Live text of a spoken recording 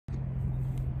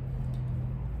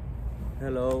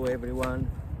Hello everyone,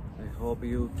 I hope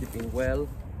you keeping well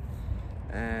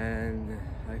and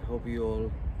I hope you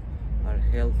all are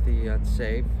healthy and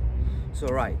safe. So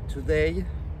right, today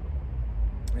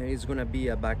is gonna be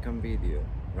a backhand video,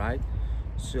 right?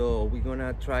 So we're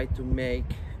gonna try to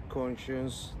make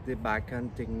conscious the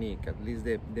backhand technique, at least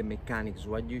the mechanics,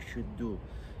 what you should do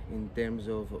in terms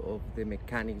of the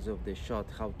mechanics of the shot,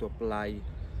 how to apply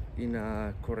in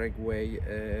a correct way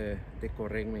the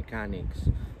correct mechanics.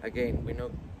 Again, we're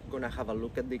not gonna have a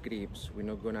look at the grips, we're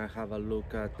not gonna have a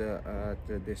look at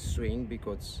the swing,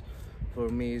 because for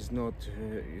me it's not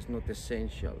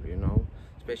essential, you know,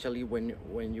 especially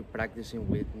when you're practicing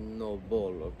with no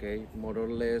ball. Okay, more or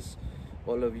less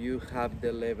all of you have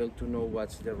the level to know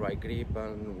what's the right grip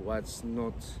and what's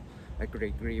not a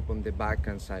great grip on the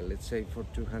backhand side. Let's say for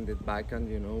two-handed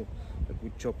backhand, you know, a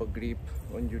good chopper grip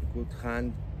on your good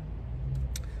hand,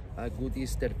 a good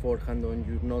Easter forehand on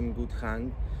your non-good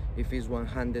hand. If it's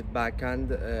one-handed backhand,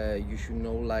 you should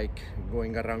know, like,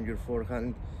 going around your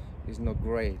forehand is not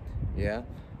great. Yeah,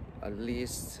 at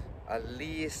least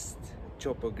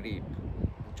chopper grip.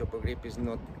 Chopper grip is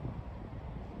not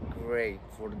great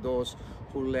for those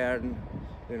who learn,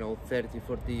 you know,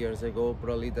 30-40 years ago.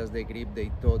 Probably that's the grip they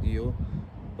taught you,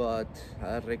 but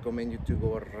I recommend you to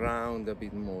go around a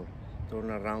bit more,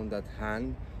 turn around that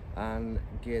hand and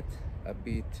get a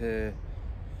bit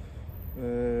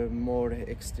more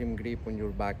extreme grip on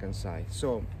your backhand side.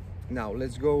 So now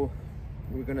let's go.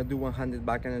 We're gonna do one-handed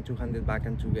backhand and two-handed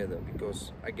backhand together,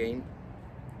 because again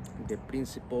the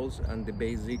principles and the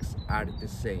basics are the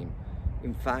same.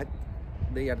 In fact,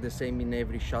 they are the same in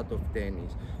every shot of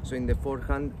tennis. So in the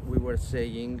forehand we were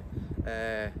saying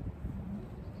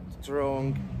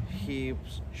strong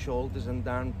hips, shoulders and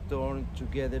arm turn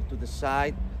together to the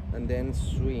side and then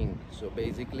swing. So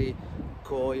basically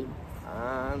coil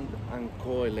and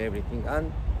uncoil everything,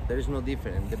 and there is no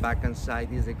difference. The backhand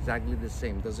side is exactly the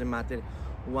same, doesn't matter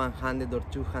one-handed or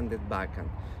two-handed backhand.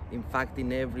 In fact,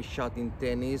 in every shot in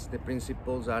tennis the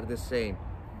principles are the same,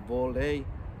 volley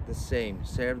the same,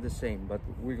 serve the same, but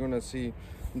we're gonna see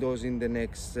those in the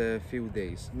next few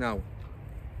days. Now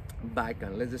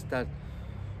backhand, let's start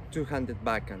two-handed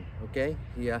backhand. Okay,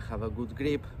 here have a good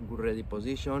grip, good ready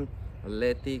position,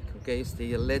 athletic. Okay,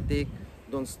 stay athletic,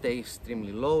 don't stay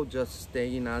extremely low, just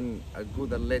stay in a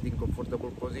good athletic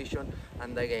comfortable position,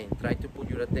 and again try to put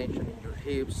your attention in your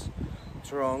hips,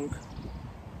 trunk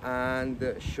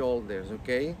and shoulders.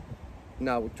 Okay,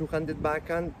 now two-handed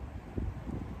backhand,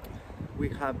 we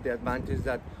have the advantage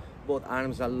that both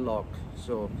arms are locked,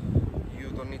 so you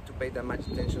don't need to pay that much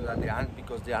attention at the arm,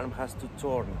 because the arm has to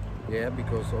turn. Yeah,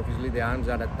 because obviously the arms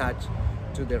are attached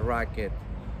to the racket.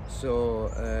 So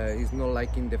it's not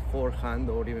like in the forehand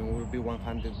or even will be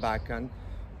one-handed backhand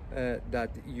that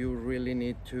you really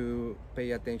need to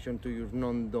pay attention to your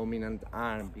non-dominant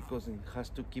arm, because it has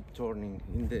to keep turning.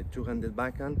 In the two-handed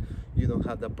backhand you don't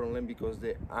have that problem because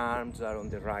the arms are on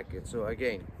the racket. So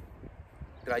again,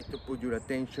 try to put your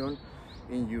attention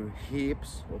in your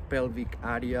hips or pelvic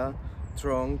area,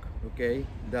 trunk, okay,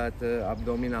 that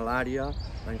abdominal area,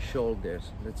 and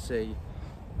shoulders. Let's say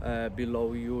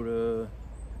below your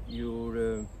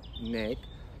neck.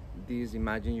 This,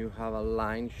 imagine you have a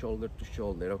line shoulder to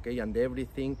shoulder, okay, and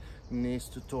everything needs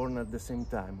to turn at the same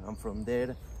time, and from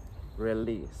there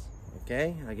release.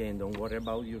 Okay, again, don't worry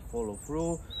about your follow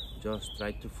through, just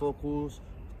try to focus,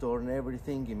 turn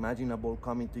everything. Imagine a ball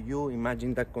coming to you,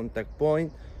 imagine that contact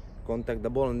point, contact the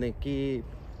ball, and then keep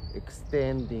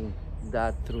extending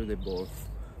that through the ball.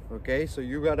 Okay, so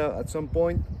you gotta, at some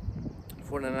point,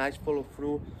 for a nice follow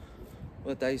through,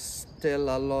 what I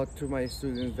tell a lot to my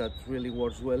students that really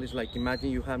works well is, like, imagine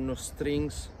you have no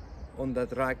strings on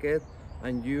that racket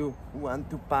and you want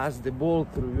to pass the ball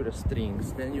through your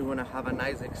strings, then you're gonna have a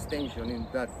nice extension in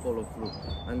that follow through,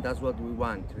 and that's what we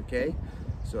want. Okay,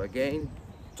 so again,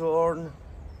 turn,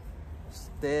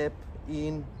 step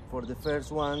in for the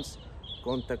first ones,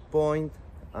 contact point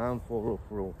and follow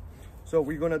through. So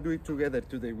we're gonna do it together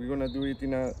today. We're gonna do it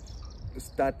in a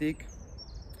static,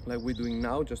 like we're doing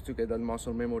now, just to get that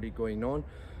muscle memory going on,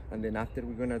 and then after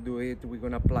we're gonna do it, we're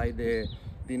gonna apply the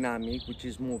dynamic, which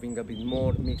is moving a bit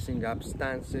more, mixing up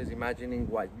stances, imagining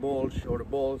wide balls, short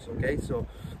balls. Okay, so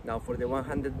now for the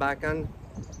one-handed backhand,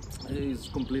 it's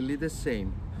completely the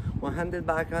same. One-handed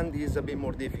backhand is a bit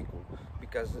more difficult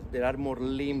because there are more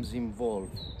limbs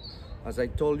involved. As I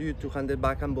told you, two-handed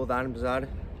backhand, both arms are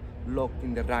locked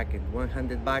in the racket.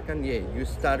 One-handed backhand, yeah, you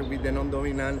start with the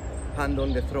non-dominant hand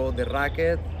on the throw of the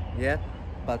racket, yeah,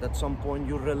 but at some point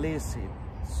you release it,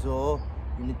 so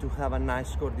you need to have a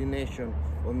nice coordination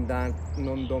on that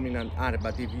non-dominant arm.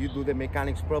 But if you do the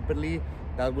mechanics properly,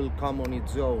 that will come on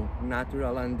its own,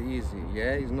 natural and easy.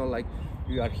 Yeah, it's not like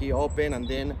you are here open and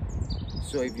then.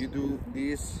 So if you do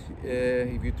this,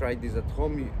 if you try this at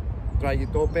home, you try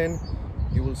it open,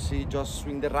 you will see, just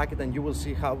swing the racket and you will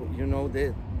see how, you know,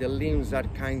 the limbs are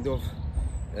kind of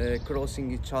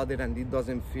crossing each other, and it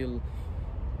doesn't feel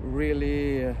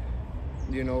really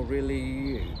you know,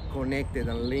 really connected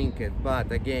and linked.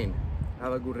 But again,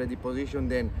 have a good ready position,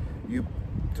 then you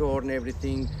turn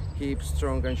everything, hips,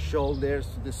 strong and shoulders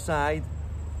to the side.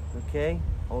 Okay,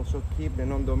 also keep the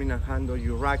non-dominant hand on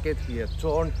your racket. Here,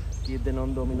 turn, keep the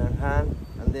non-dominant hand,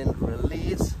 and then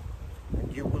release,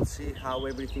 and you will see how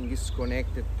everything is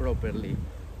connected properly.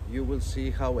 You will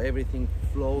see how everything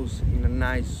flows in a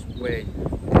nice way.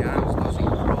 The arms doesn't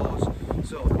cross.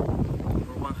 So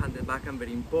for one-handed backhand,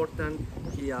 very important.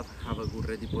 Here, have a good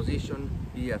ready position,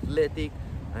 be athletic,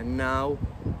 and now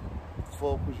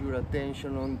focus your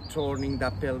attention on turning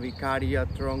the pelvic area,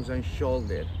 trunks and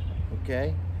shoulder.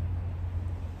 Okay?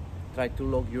 Try to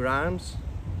lock your arms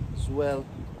as well.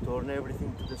 Turn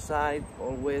everything to the side.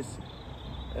 Always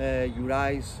your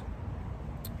eyes.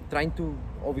 Trying to,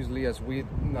 obviously, as we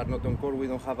are not on court, we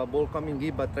don't have a ball coming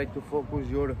in, but try to focus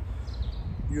your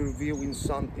view in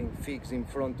something fixed in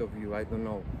front of you. I don't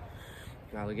know.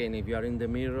 Now again, if you are in the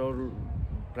mirror,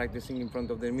 practicing in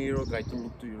front of the mirror, try to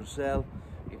look to yourself.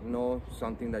 If not,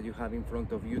 something that you have in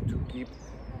front of you to keep,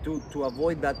 to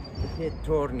avoid that head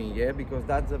turning, yeah, because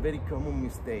that's a very common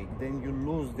mistake. Then you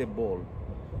lose the ball.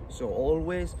 So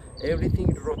always,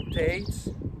 everything rotates,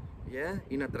 yeah,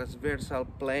 in a transversal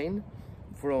plane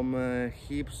from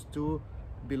hips to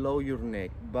below your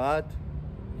neck, but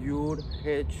your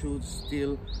head should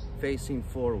still facing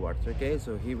forwards. Okay,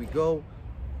 so here we go.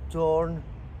 Turn,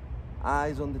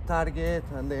 eyes on the target,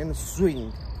 and then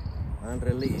swing and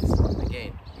release.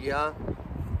 Again, here,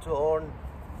 turn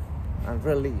and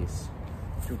release.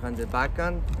 Two-handed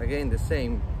backhand, again the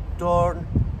same. Turn,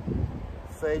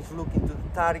 face looking to the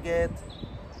target,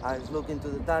 eyes looking to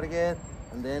the target,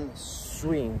 and then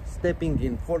swing, stepping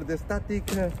in. For the static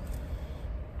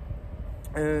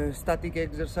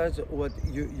exercise, what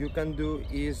you can do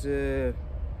is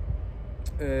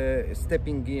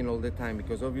stepping in all the time,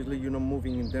 because obviously you're not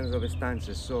moving in terms of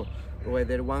stances. So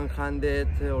whether one-handed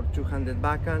or two-handed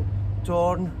backhand,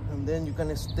 turn, and then you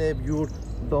can step your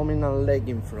dominant leg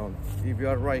in front. If you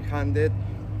are right-handed,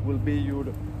 will be your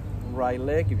right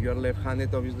leg. If you are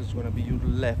left-handed, obviously it's going to be your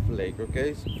left leg.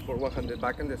 Okay, so for one-handed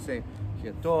backhand, the same.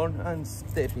 Here, turn and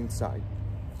step inside.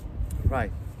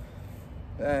 Right.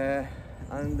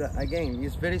 And again,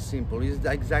 it's very simple. It's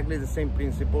exactly the same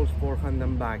principles, forehand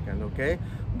and backhand, okay?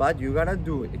 But you gotta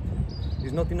do it.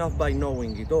 It's not enough by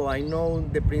knowing it. Oh, I know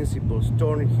the principles,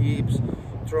 turn hips,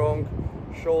 trunk,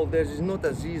 shoulders. It's not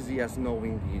as easy as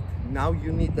knowing it. Now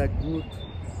you need a good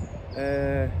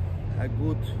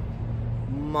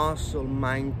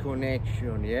muscle-mind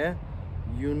connection, yeah?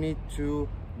 You need to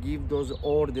give those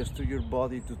orders to your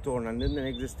body to turn, and then the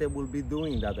next step will be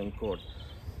doing that on court.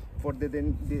 For the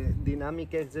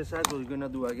dynamic exercise, we're gonna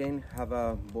do again, have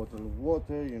a bottle of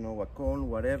water, you know, a cone,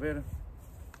 whatever.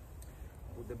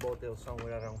 Put the bottle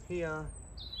somewhere around here,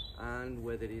 and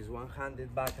whether it's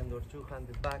one-handed backhand or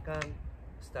two-handed backhand,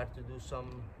 start to do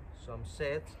some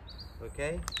sets,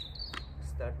 okay?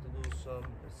 Start to do some,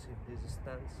 let's see if this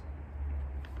stands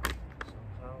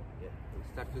somehow, yeah. We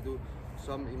start to do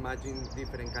some, imagine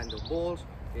different kind of balls,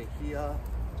 okay, here,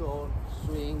 turn,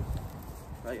 swing,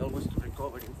 right, always to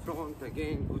recover in front,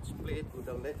 again, good split, good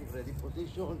athletic ready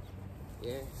position,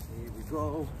 yeah, here we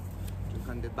go,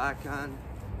 two-handed backhand,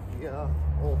 here,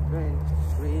 open,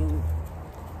 swing,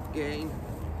 gain,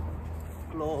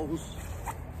 close,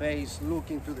 face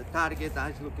looking to the target,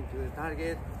 eyes looking to the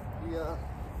target, here,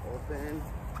 open,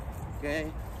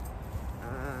 okay,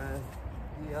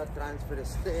 here, transfer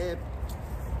step.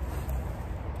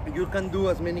 You can do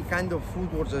as many kind of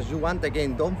footworks as you want.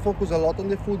 Again, don't focus a lot on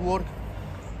the footwork,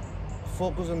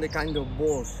 focus on the kind of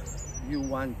balls you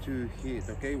want to hit,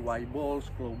 okay? Wide balls,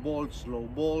 close balls, slow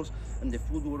balls, and the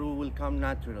footwork will come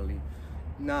naturally.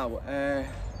 Now,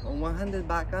 on one-handed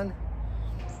backhands,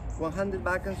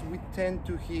 we tend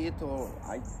to hit, or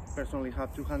I personally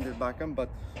have two-handed backhand, but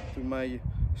through my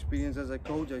experience as a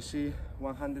coach, I see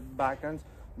one-handed backhands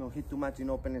don't hit too much in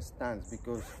open stance,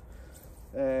 because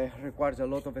requires a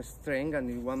lot of strength, and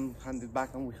in one-handed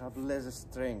backhand we have less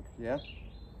strength, yeah?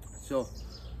 So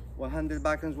one-handed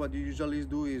backhands, what you usually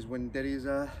do is when there is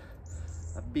a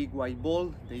big white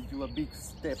ball, they do a big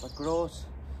step across,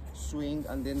 swing,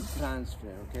 and then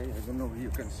transfer, okay? I don't know if you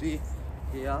can see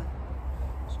here.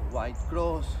 So white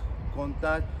cross,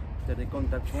 contact, After the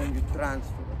contact point, you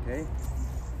transfer, okay?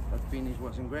 That finish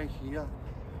wasn't great here.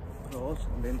 Cross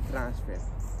and then transfer.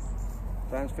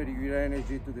 Transfer your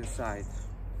energy to the side.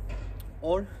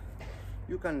 Or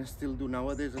you can still do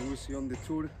nowadays, as we see on the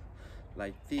tour,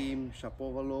 like Tim,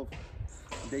 Shapovalov.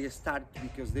 They start,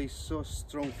 because they're so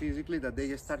strong physically, that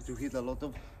they start to hit a lot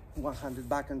of 100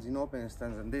 backhands in open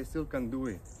stance, and they still can do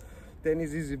it.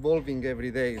 Tennis is evolving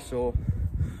every day, so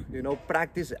you know,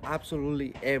 practice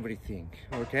absolutely everything,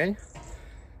 okay?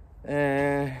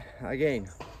 Again,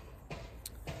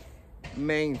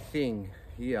 main thing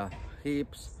here,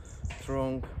 hips,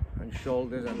 trunk, and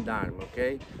shoulders and arm,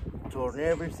 okay? Turn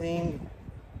everything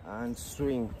and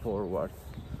swing forward.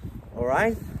 All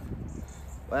right?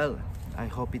 Well, I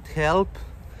hope it helped.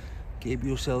 Keep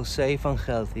yourself safe and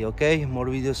healthy, okay? More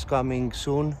videos coming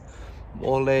soon.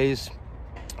 Always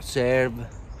serve,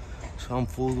 some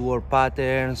footwork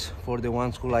patterns for the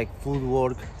ones who like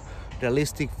footwork,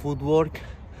 realistic footwork,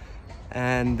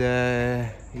 and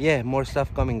yeah, more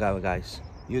stuff coming out, guys.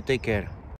 You take care.